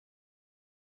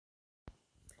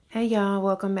Hey y'all,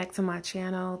 welcome back to my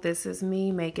channel. This is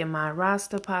me making my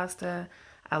Rasta Pasta.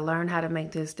 I learned how to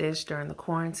make this dish during the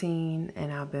quarantine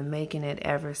and I've been making it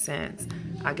ever since.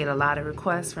 I get a lot of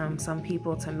requests from some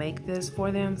people to make this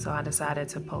for them, so I decided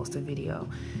to post a video.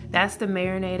 That's the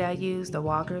marinade I use, the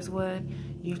Walker's Wood.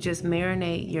 You just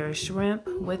marinate your shrimp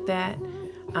with that.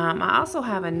 I also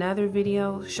have another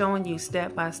video showing you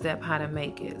step by step how to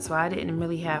make it, so I didn't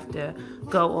really have to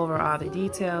go over all the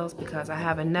details because I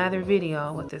have another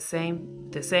video with the same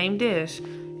dish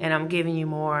and I'm giving you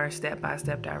more step by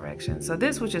step directions. So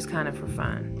this was just kind of for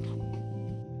fun.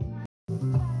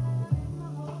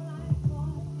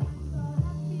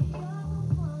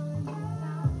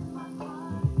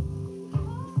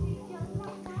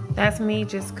 That's me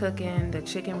just cooking the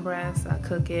chicken breast. I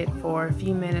cook it for a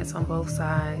few minutes on both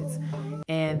sides,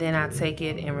 and then I take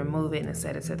it and remove it and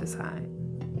set it to the side.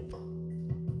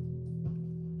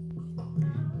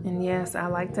 And yes, I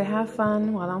like to have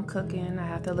fun while I'm cooking. I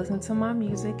have to listen to my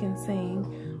music and sing.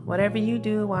 Whatever you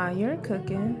do while you're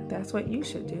cooking, that's what you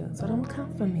should do. So don't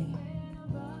come for me.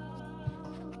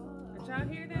 Did y'all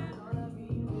hear that?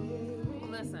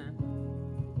 Listen.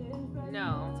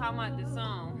 No, I'm talking about the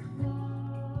song.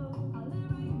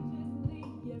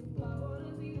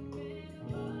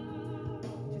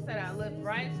 She said I live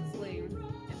righteously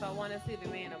if I want to see the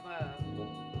man above.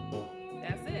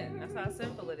 That's it. That's how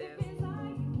simple it is. Let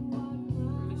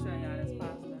me show y'all this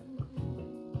pasta.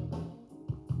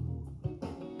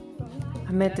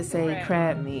 I meant to say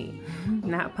crab meat,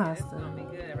 not pasta. It's gonna be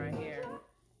good right here.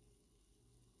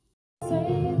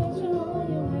 Say that you're on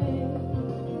your way.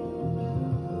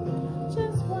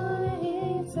 Just wanna hear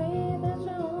you say that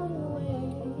you're on your way.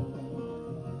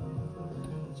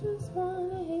 Just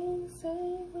wanna hear you say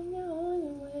when you're on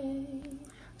your way.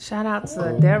 Shout out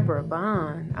to Deborah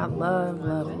Bond. I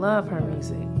love her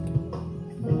music.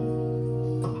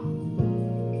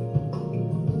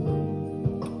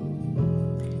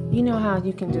 You know how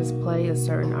you can just play a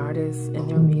certain artist and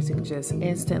their music just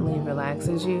instantly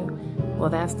relaxes you? Well,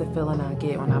 that's the feeling I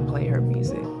get when I play her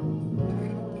music.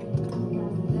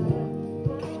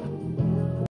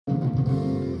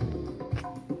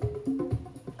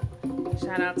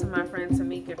 Shout out to my friend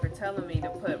Tamika for telling me to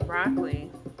put broccoli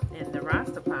in the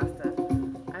Rasta Pasta.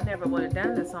 I never would have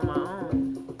done this on my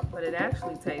own, but it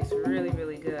actually tastes really,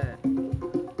 really good.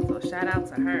 So shout out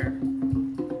to her.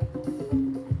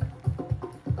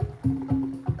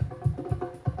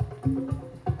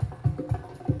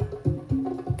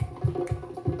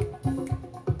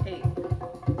 Hey.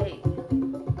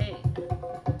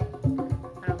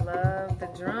 I love the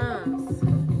drums.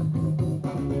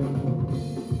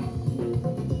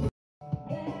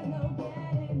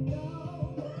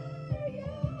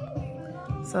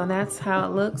 So that's how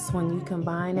it looks when you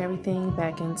combine everything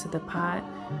back into the pot.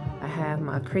 I have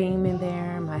my cream in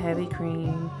there, my heavy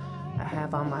cream. I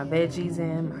have all my veggies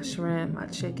in, my shrimp, my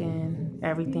chicken,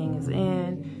 everything is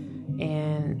in.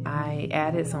 And I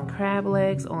added some crab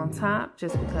legs on top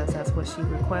just because that's what she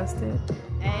requested.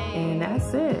 And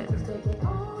that's it.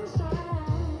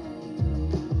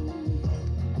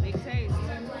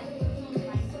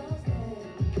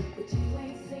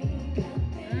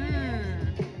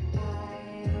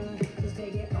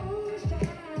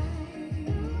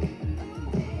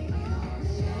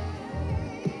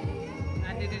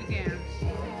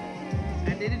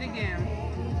 I did it again.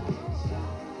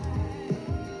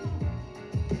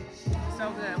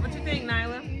 So good. What you think,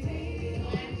 Nyla?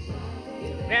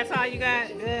 That's all you got?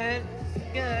 Good.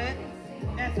 Good.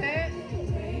 That's it?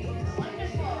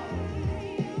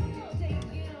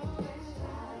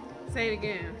 Say it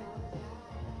again.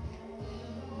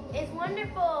 It's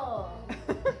wonderful.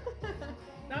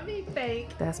 Don't be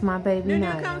fake. That's my baby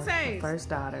Nyla, come taste. First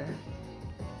daughter.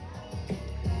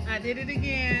 I did it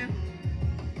again.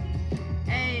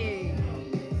 Hey.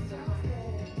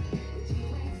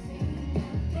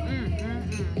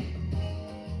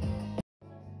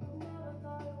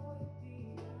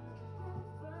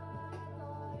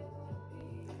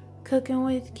 Cooking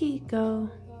with Kiko.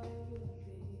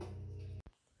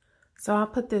 So I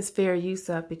put this fair use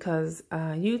up because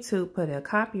YouTube put a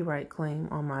copyright claim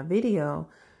on my video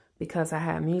because I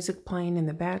had music playing in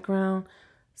the background.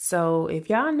 So if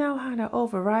y'all know how to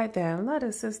override that, let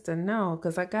a sister know,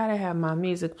 because I gotta have my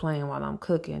music playing while I'm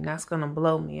cooking. That's gonna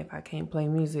blow me if I can't play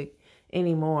music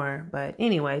anymore. But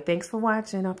anyway, thanks for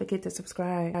watching. Don't forget to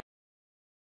subscribe.